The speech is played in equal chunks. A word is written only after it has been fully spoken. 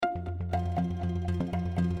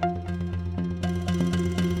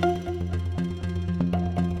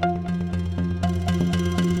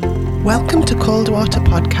Welcome to Cold Water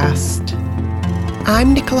Podcast.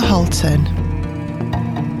 I'm Nicola Holton.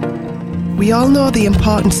 We all know the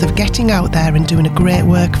importance of getting out there and doing a great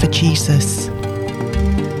work for Jesus.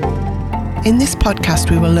 In this podcast,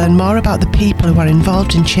 we will learn more about the people who are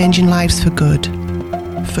involved in changing lives for good,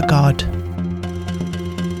 for God.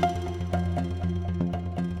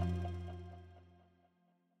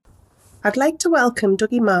 I'd like to welcome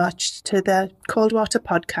Dougie March to the Cold Water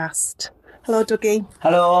Podcast. Hello, Dougie.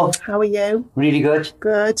 Hello. How are you? Really good.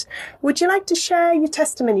 Good. Would you like to share your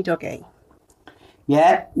testimony, Dougie?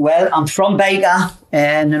 Yeah, well, I'm from Byker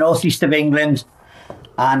in the northeast of England,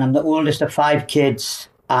 and I'm the oldest of 5 kids.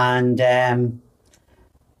 And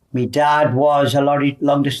my dad was a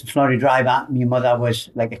long-distance lorry driver. My mother was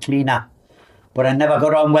like a cleaner. But I never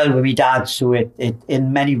got on well with my dad, so it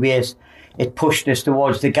in many ways, it pushed us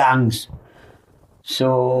towards the gangs.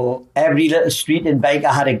 So every little street in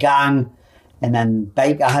Byker had a gang, and then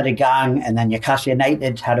Byker had a gang, and then Newcastle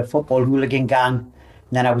United had a football hooligan gang.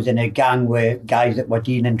 And then I was in a gang with guys that were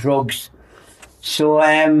dealing drugs. So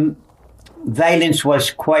violence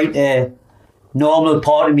was quite a normal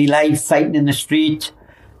part of my life, fighting in the street.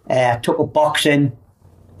 I took up boxing,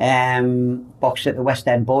 boxed at the West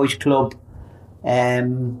End Boys Club.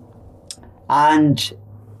 And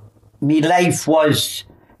my life was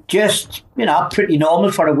just, pretty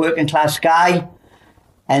normal for a working class guy.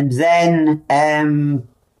 And then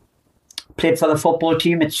played for the football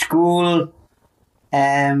team at school,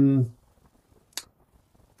 got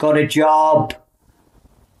a job,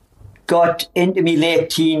 got into my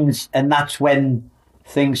late teens, and that's when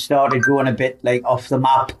things started going a bit like off the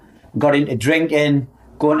map. Got into drinking,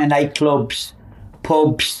 going to nightclubs,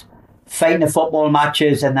 pubs, fighting at football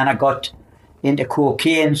matches, and then I got into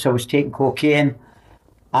cocaine, so I was taking cocaine,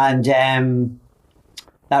 and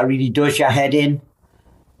that really does your head in.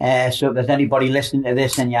 So if there's anybody listening to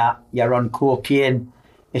this and you're on cocaine,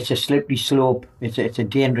 it's a slippery slope. It's a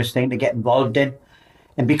dangerous thing to get involved in.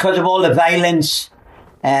 And because of all the violence,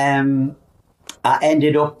 I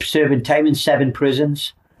ended up serving time in 7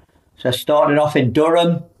 prisons. So I started off in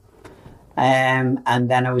Durham, and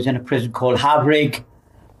then I was in a prison called Havrig,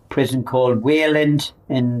 prison called Wayland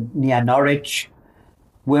near Norwich,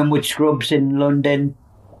 Wormwood Scrubs in London,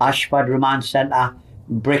 Ashford Remand Centre,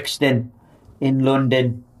 Brixton in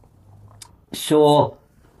London. So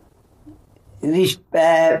these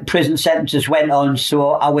prison sentences went on. So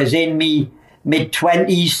I was in me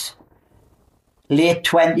mid-20s, late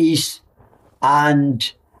 20s,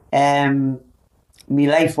 and my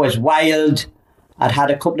life was wild. I'd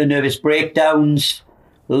had a couple of nervous breakdowns,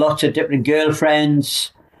 lots of different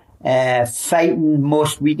girlfriends, fighting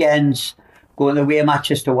most weekends, going to away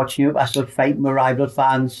matches to watch Newcastle fighting with rival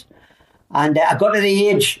fans. And I got to the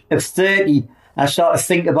age of 30 and I started to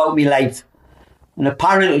think about my life. And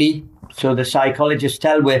apparently, so the psychologists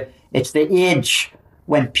tell me, it's the age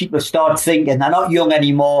when people start thinking. They're not young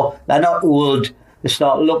anymore, they're not old. They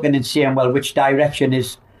start looking and saying, well, which direction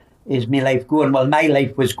is my life going? Well, my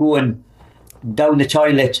life was going down the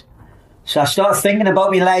toilet. So I started thinking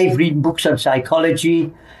about my life, reading books on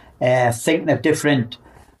psychology, thinking of different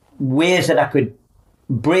ways that I could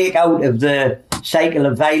break out of the cycle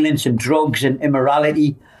of violence and drugs and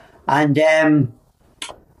immorality. And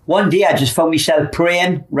one day I just found myself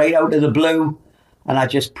praying right out of the blue, and I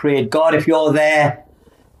just prayed, God, if you're there,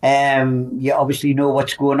 you obviously know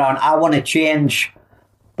what's going on. I want to change,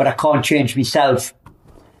 but I can't change myself.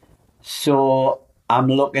 So I'm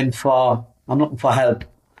looking for help.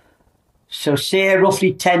 So say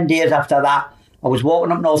roughly 10 days after that, I was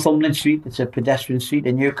walking up Northumberland Street. It's a pedestrian street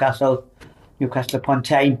in Newcastle upon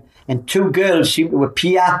Tyne, and 2 girls seemed to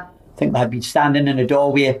appear. I think they had been standing in a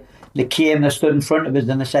doorway. They came, they stood in front of us,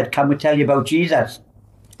 and they said, can we tell you about Jesus?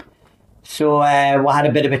 So we had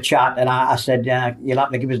a bit of a chat, and I said, you'll have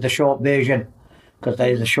to give us the short version, because there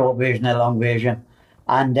is a short version and a long version.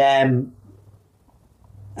 And then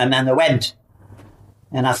they went.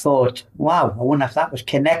 And I thought, wow, I wonder if that was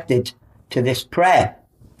connected to this prayer.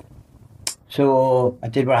 So I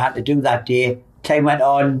did what I had to do that day. Time went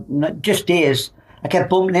on, just days. I kept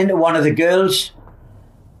bumping into one of the girls.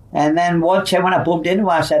 And then one time when I bumped into her,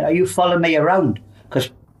 I said, are you following me around? Because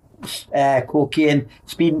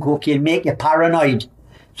speeding cocaine make you paranoid.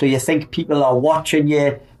 So you think people are watching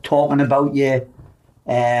you, talking about you,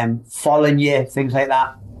 following you, things like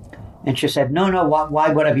that. And she said, no, why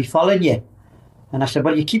would I be following you? And I said,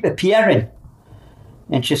 well, you keep appearing.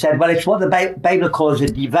 And she said, well, it's what the Bible calls a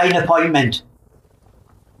divine appointment.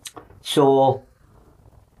 So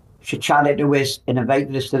she chatted to us and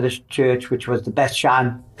invited us to this church, which was the Best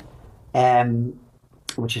Shan,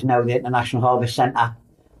 which is now the International Harvest Centre.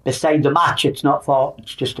 beside the match. It's not far,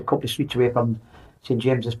 it's just a couple of streets away from St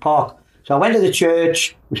James's Park. So I went to the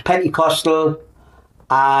church, it was Pentecostal,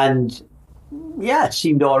 and yeah, it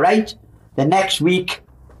seemed all right. The next week,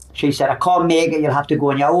 she said, I can't make it, you'll have to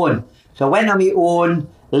go on your own. So I went on my own,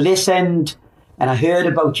 listened, and I heard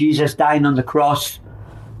about Jesus dying on the cross,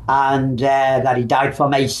 and that he died for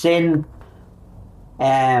my sin.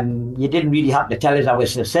 You didn't really have to tell us I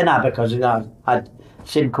was a sinner, because I had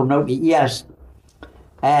sin coming out my ears.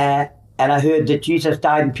 And I heard that Jesus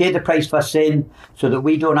died and paid the price for sin so that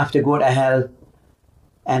we don't have to go to hell.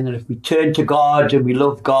 And that if we turn to God and we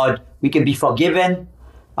love God, we can be forgiven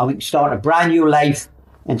and we can start a brand new life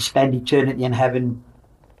and spend eternity in heaven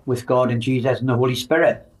with God and Jesus and the Holy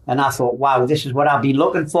Spirit. And I thought, wow, this is what I've been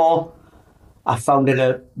looking for. I found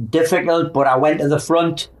it difficult, but I went to the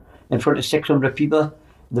front in front of 600 people.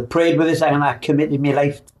 They prayed with us and I committed my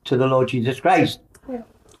life to the Lord Jesus Christ. Yeah.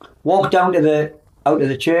 Walked down to out of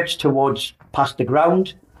the church towards past the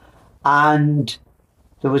ground, and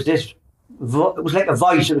there was this, it was like a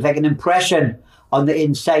voice, it was like an impression on the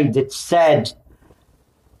inside that said,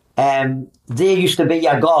 they used to be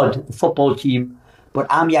your God, the football team, but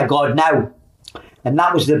I'm your God now. And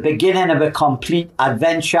that was the beginning of a complete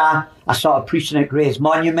adventure. I started preaching at Gray's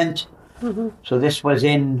Monument. Mm-hmm. So this was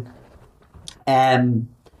in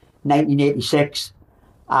 1986.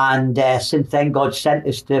 And since then, God sent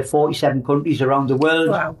us to 47 countries around the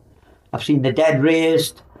world. Wow. I've seen the dead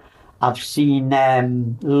raised. I've seen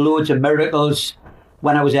loads of miracles.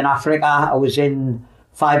 When I was in Africa, I was in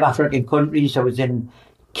 5 African countries. I was in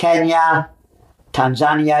Kenya,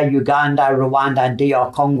 Tanzania, Uganda, Rwanda and DR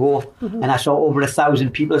Congo. Mm-hmm. And I saw over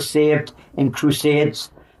 1,000 people saved in crusades.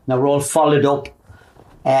 And they were all followed up.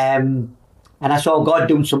 And I saw God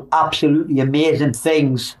doing some absolutely amazing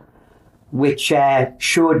things, which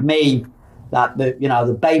showed me that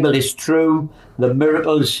the Bible is true. The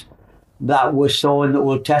miracles that we saw in the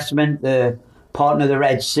Old Testament, the parting of the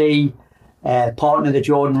Red Sea, parting of the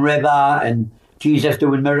Jordan River, and Jesus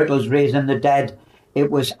doing miracles, raising the dead, it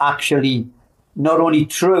was actually not only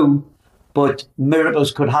true, but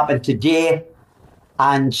miracles could happen today.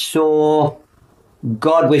 And so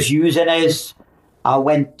God was using us. I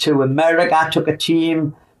went to America, took a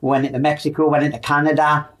team, went into Mexico, went into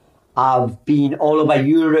Canada. I've been all over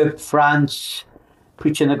Europe, France,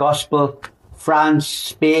 preaching the gospel, France,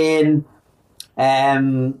 Spain.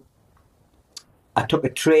 I took a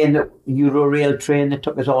train, the Eurorail train that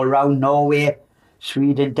took us all around Norway,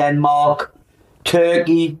 Sweden, Denmark,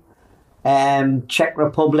 Turkey, Czech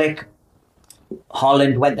Republic,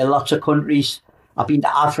 Holland, went to lots of countries. I've been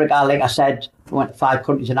to Africa, like I said, I went to 5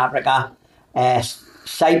 countries in Africa,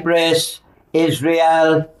 Cyprus,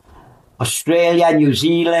 Israel, Australia, New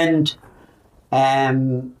Zealand,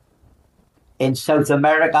 in South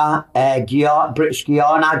America, British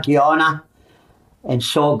Guyana, and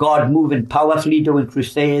saw God moving powerfully, doing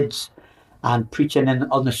crusades and preaching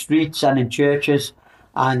on the streets and in churches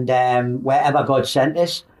and wherever God sent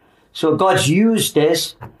us. So God's used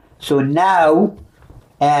this. So now,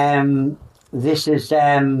 this is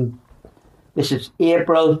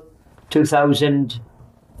April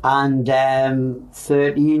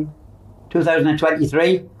 2013.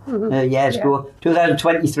 2023, years ago,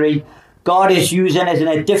 2023. God is using us in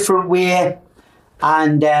a different way,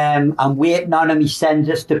 and I'm waiting on him. He sends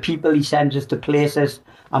us to people, he sends us to places.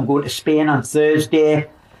 I'm going to Spain on Thursday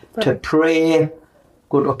to pray,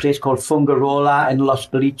 go to a place called Fungarola in Los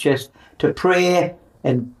Beliches to pray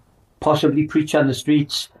and possibly preach on the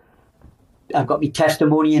streets. I've got my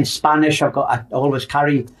testimony in Spanish. I always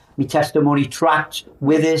carry my testimony tract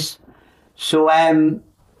with us. So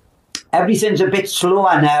everything's a bit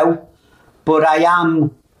slower now, but I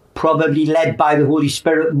am probably led by the Holy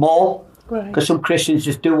Spirit more, because some Christians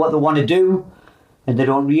just do what they want to do and they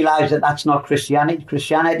don't realise that that's not Christianity.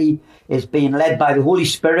 Christianity is being led by the Holy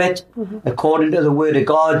Spirit according to the Word of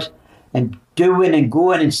God and doing and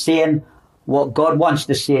going and saying what God wants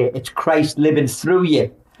to say. It's Christ living through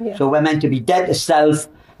you. Yeah. So we're meant to be dead to self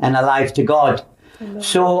and alive to God. Amen.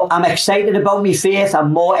 So I'm excited about my faith.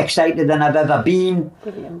 I'm more excited than I've ever been.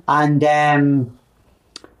 Brilliant. And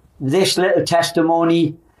this little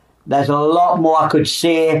testimony, there's a lot more I could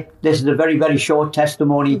say. This is a very, very short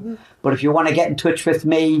testimony. But if you want to get in touch with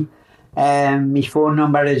me, my phone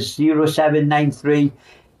number is 0793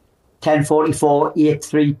 1044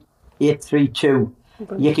 832.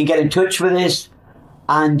 You can get in touch with us,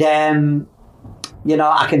 and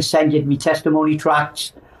I can send you my testimony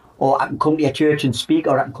tracts, or I can come to your church and speak,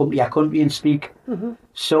 or I can come to your country and speak.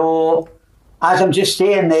 So, as I'm just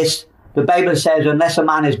saying this, the Bible says, unless a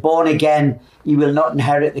man is born again, he will not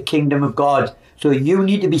inherit the kingdom of God. So you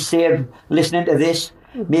need to be saved listening to this.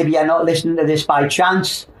 Maybe you're not listening to this by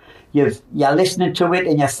chance. You're listening to it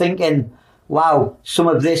and you're thinking, wow, some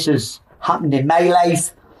of this has happened in my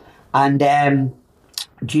life. And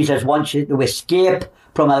Jesus wants you to escape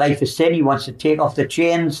from a life of sin. He wants to take off the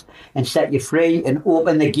chains and set you free and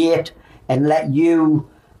open the gate and let you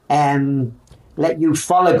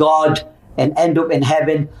follow God and end up in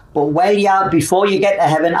heaven. But before you get to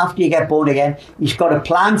heaven, after you get born again, he's got a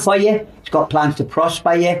plan for you. He's got plans to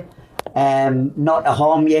prosper you, not to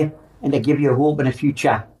harm you, and to give you hope in the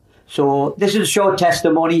future. So this is a short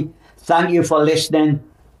testimony. Thank you for listening,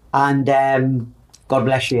 and God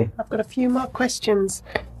bless you. I've got a few more questions.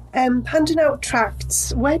 Handing out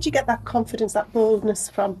tracts, where do you get that confidence, that boldness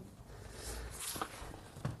from?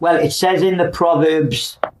 Well, it says in the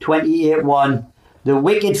Proverbs 28:1, the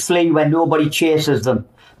wicked flee when nobody chases them.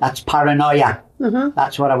 That's paranoia. Mm-hmm.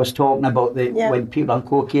 That's what I was talking about. When people on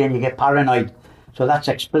cocaine, you get paranoid. So that's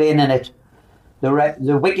explaining it.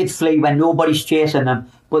 The wicked flee when nobody's chasing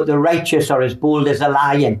them, but the righteous are as bold as a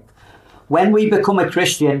lion. When we become a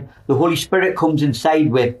Christian, the Holy Spirit comes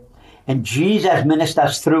inside with, and Jesus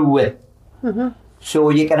ministers through with. Mm-hmm. So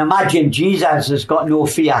you can imagine Jesus has got no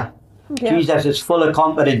fear. Yeah. Jesus is full of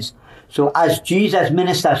confidence. So as Jesus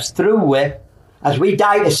ministers through with, as we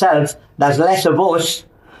die to self, there's less of us,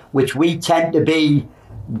 which we tend to be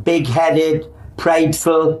big-headed,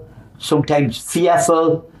 prideful, sometimes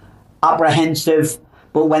fearful, apprehensive.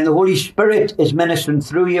 But when the Holy Spirit is ministering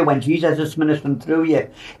through you, when Jesus is ministering through you,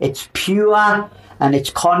 it's pure and it's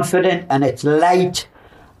confident and it's light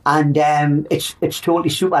and it's totally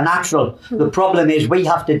supernatural. Mm-hmm. The problem is we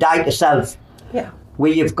have to die to self. Yeah.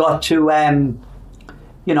 We have got to,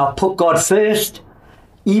 put God first,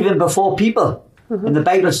 even before people. Mm-hmm. And the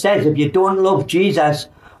Bible says if you don't love Jesus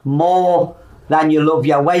more than you love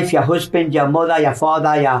your wife, your husband, your mother, your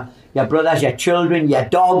father, your brothers, your children, your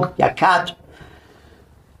dog, your cat,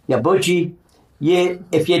 your budgie,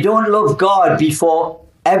 if you don't love God before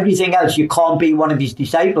everything else, you can't be one of his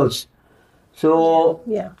disciples. So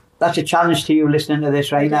that's a challenge to you listening to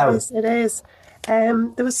this right now. It is.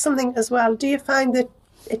 There was something as well. Do you find that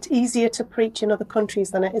it's easier to preach in other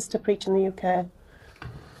countries than it is to preach in the UK?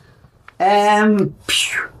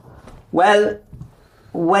 Well,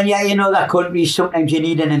 when you're in other countries, sometimes you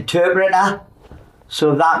need an interpreter.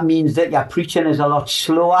 So that means that your preaching is a lot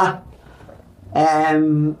slower.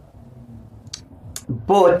 But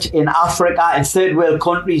in Africa, in third world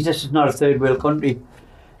countries, this is not a third world country.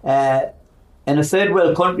 In a third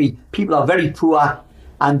world country, people are very poor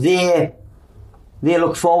and they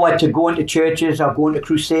look forward to going to churches or going to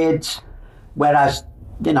crusades. Whereas,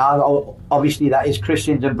 obviously that is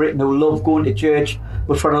Christians in Britain who love going to church.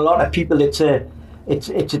 But for a lot of people, it's a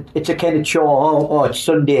kind of chore. Oh, it's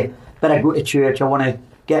Sunday, better go to church. I want to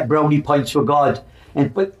get brownie points for God.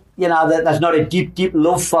 But there's not a deep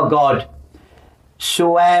love for God.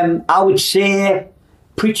 So I would say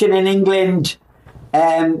preaching in England,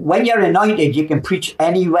 when you're anointed, you can preach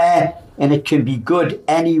anywhere and it can be good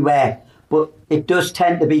anywhere. But it does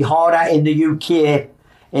tend to be harder in the UK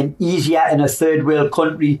and easier in a third world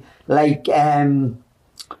country like any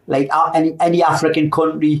African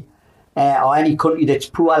country or any country that's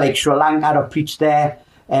poor, like Sri Lanka. I've preached there,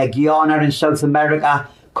 Guyana in South America,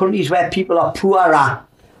 countries where people are poorer.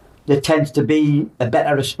 There tends to be a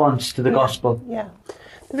better response to the gospel. Yeah.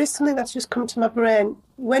 There is something that's just come to my brain.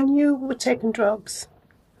 When you were taking drugs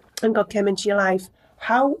and God came into your life,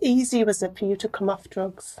 how easy was it for you to come off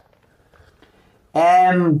drugs?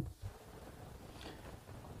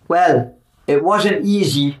 Well, it wasn't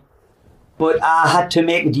easy, but I had to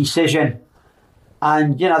make a decision.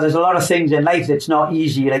 And, there's a lot of things in life that's not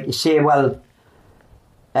easy. Like you say,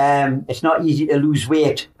 it's not easy to lose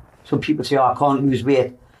weight. Some people say, I can't lose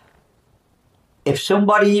weight. If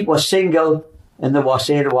somebody was single and they were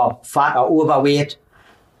fat or overweight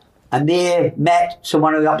and they met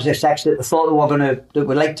someone of the opposite sex that they thought they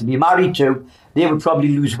would like to be married to, they would probably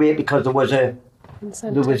lose weight because there was a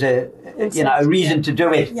reason to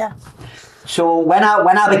do it. Yeah. So when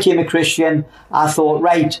I became a Christian, I thought,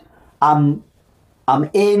 right, I'm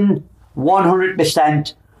in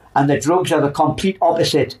 100% and the drugs are the complete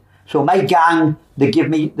opposite. So my gang, they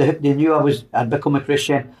knew I'd become a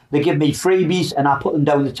Christian. They give me freebies and I put them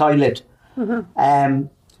down the toilet. Mm-hmm.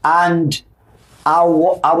 And I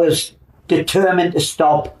was determined to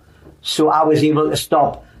stop, so I was able to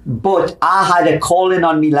stop. But I had a calling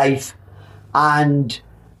on my life, and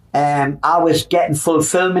I was getting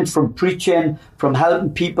fulfillment from preaching, from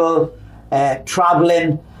helping people,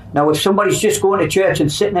 travelling. Now, if somebody's just going to church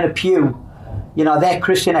and sitting in a pew, their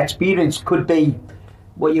Christian experience could be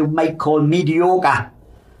what you might call mediocre.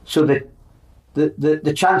 So that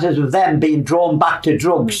the chances of them being drawn back to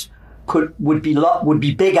drugs would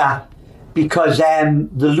be bigger, because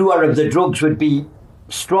the lure of the drugs would be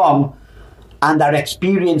strong, and their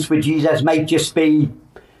experience with Jesus might just be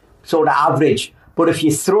sort of average. But if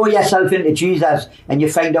you throw yourself into Jesus and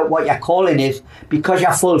you find out what your calling is, because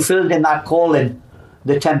you're fulfilled in that calling,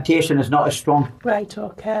 the temptation is not as strong. Right,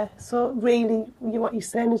 okay. So really, what you're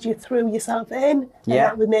saying is you threw yourself in, and Yeah.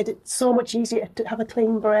 that would made it so much easier to have a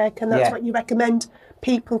clean break, and that's Yeah. what you recommend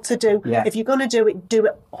people to do. Yeah. If you're going to do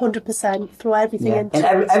it 100%, throw everything into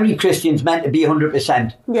And it. every Christian's meant to be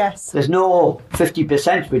 100%. Yes. There's no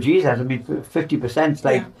 50% with Jesus. I mean, 50% is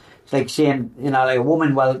like, it's like saying, you know, like a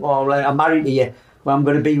woman, well, I'm married to you, well, I'm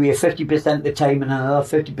going to be with you 50% of the time, and another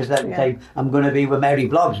 50% of the time I'm going to be with Mary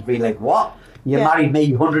Bloggs. Be like, what? You married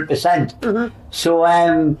me 100%. So,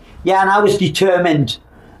 and I was determined,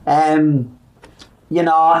 you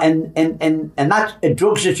know, and that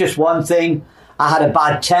drugs is just one thing. I had a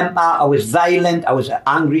bad temper, I was violent, I was an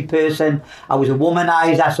angry person, I was a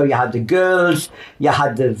womanizer. So you had the girls, you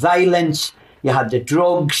had the violence, you had the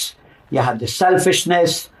drugs, you had the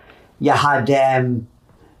selfishness, you had,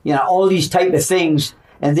 you know, all these type of things,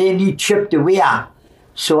 and they need chipped away at.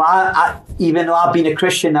 So I even though I've been a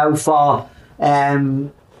Christian now for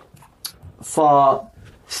over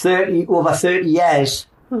 30 years,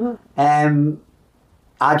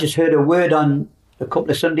 I just heard a word on a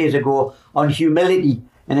couple of Sundays ago on humility,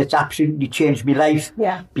 and it's absolutely changed my life.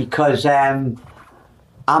 Yeah. Because I'm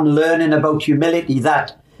learning about humility,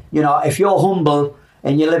 that, you know, if you're humble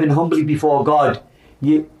and you're living humbly before God,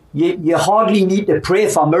 you hardly need to pray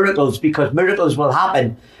for miracles, because miracles will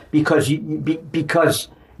happen because you're in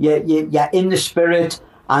the Spirit,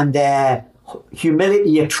 and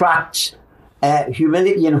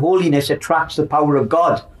humility and holiness attracts the power of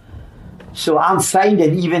God. So I'm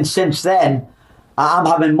finding even since then, I'm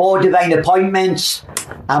having more divine appointments.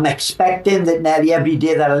 I'm expecting that nearly every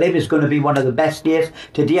day that I live is going to be one of the best days.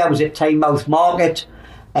 Today I was at Tyne Market.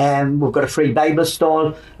 We've got a free Bible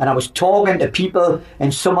stall, and I was talking to people,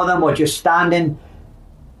 and some of them were just standing,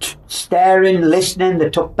 staring, listening. They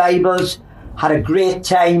took Bibles, had a great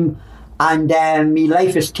time, and my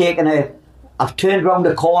life has taken I've turned round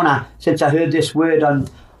the corner since I heard this word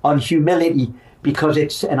on humility, because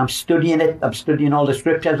I'm studying it. I'm studying all the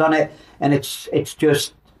scriptures on it, and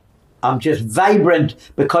I'm just vibrant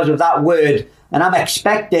because of that word, and I'm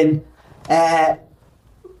expecting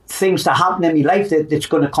things to happen in my life that's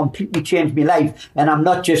going to completely change my life. And I'm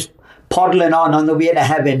not just poddling on the way to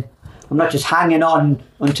heaven. I'm not just hanging on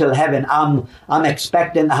until heaven. I'm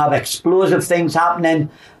expecting to have explosive things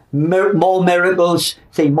happening, more miracles,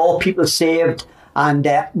 more people saved, and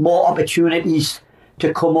more opportunities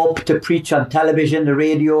to come up to preach on television, the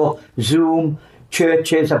radio, Zoom,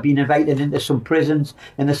 churches. I've been invited into some prisons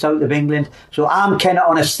in the south of England. So I'm kind of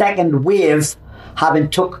on a second wave, having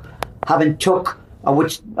took I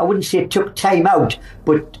wouldn't say took time out,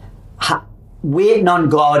 but waiting on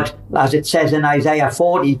God, as it says in Isaiah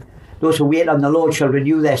 40, those who wait on the Lord shall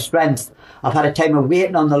renew their strength. I've had a time of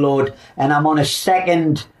waiting on the Lord, and I'm on a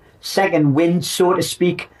second wind, so to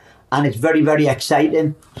speak, and it's very, very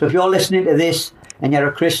exciting. So if you're listening to this and you're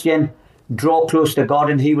a Christian, draw close to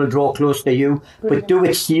God and He will draw close to you. But do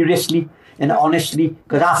it seriously and honestly,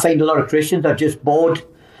 because I find a lot of Christians are just bored.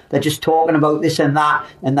 They're just talking about this and that,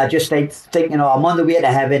 and they're just like thinking, oh, I'm on the way to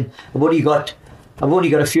heaven. I've only got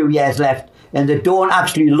a few years left. And they don't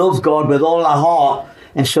actually love God with all their heart,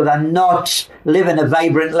 and so they're not living a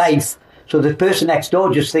vibrant life. So the person next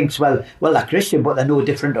door just thinks, well, they're Christian, but they're no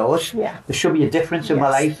different to us. Yeah. There should be a difference in my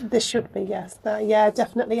life. There should be, yes. Yeah,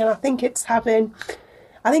 definitely. And I think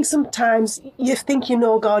I think sometimes you think you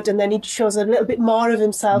know God, and then He shows a little bit more of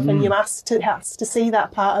Himself, and you has to see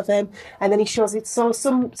that part of Him, and then He shows it. So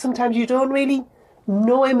sometimes you don't really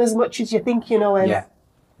know Him as much as you think you know Him. Yeah.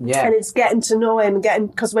 Yeah. And it's getting to know Him,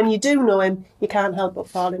 because when you do know Him, you can't help but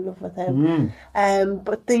fall in love with Him.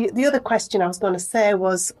 But the other question I was going to say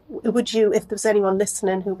was, would you, if there's anyone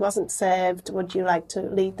listening who wasn't saved, would you like to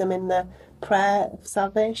lead them in the prayer of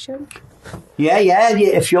salvation? Yeah.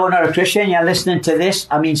 If you're not a Christian, you're listening to this.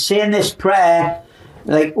 I mean, saying this prayer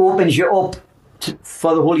opens you up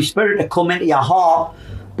for the Holy Spirit to come into your heart.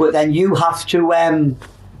 But then you have to,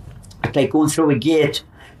 it's like going through a gate.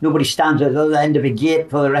 Nobody stands at the other end of a gate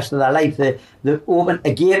for the rest of their life. A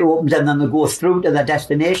gate opens, and then they go through to their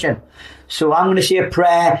destination. So I'm going to say a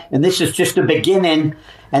prayer, and this is just the beginning.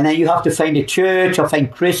 And then you have to find a church or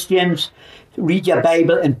find Christians, read your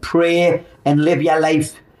Bible and pray and live your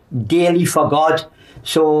life daily for God.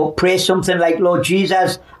 So pray something like, Lord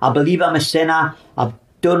Jesus, I believe I'm a sinner. I've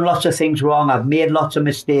done lots of things wrong. I've made lots of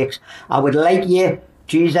mistakes. I would like you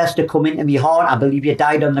Jesus to come into my heart. I believe you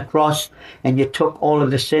died on the cross and you took all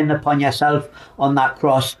of the sin upon yourself on that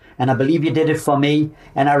cross. And I believe you did it for me.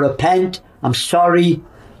 And I repent. I'm sorry.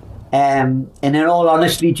 And in all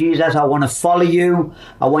honesty, Jesus, I want to follow you.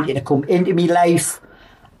 I want you to come into my life.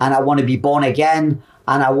 And I want to be born again.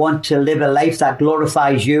 And I want to live a life that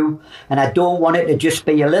glorifies you. And I don't want it to just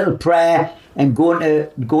be a little prayer and going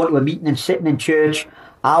to a meeting and sitting in church.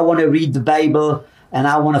 I want to read the Bible. And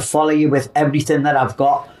I want to follow you with everything that I've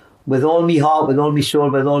got, with all my heart, with all my soul,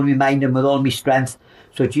 with all my mind and with all my strength.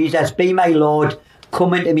 So Jesus, be my Lord,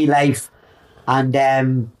 come into my life. And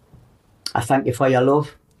I thank you for your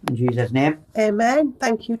love. In Jesus' name. Amen.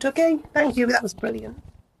 Thank you, Dougie. Thank you. That was brilliant.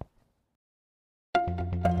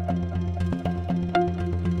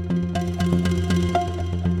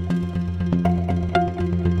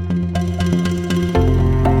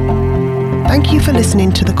 Thank you for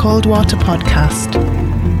listening to the Cold Water Podcast.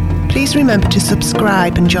 Please remember to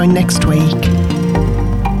subscribe and join next week.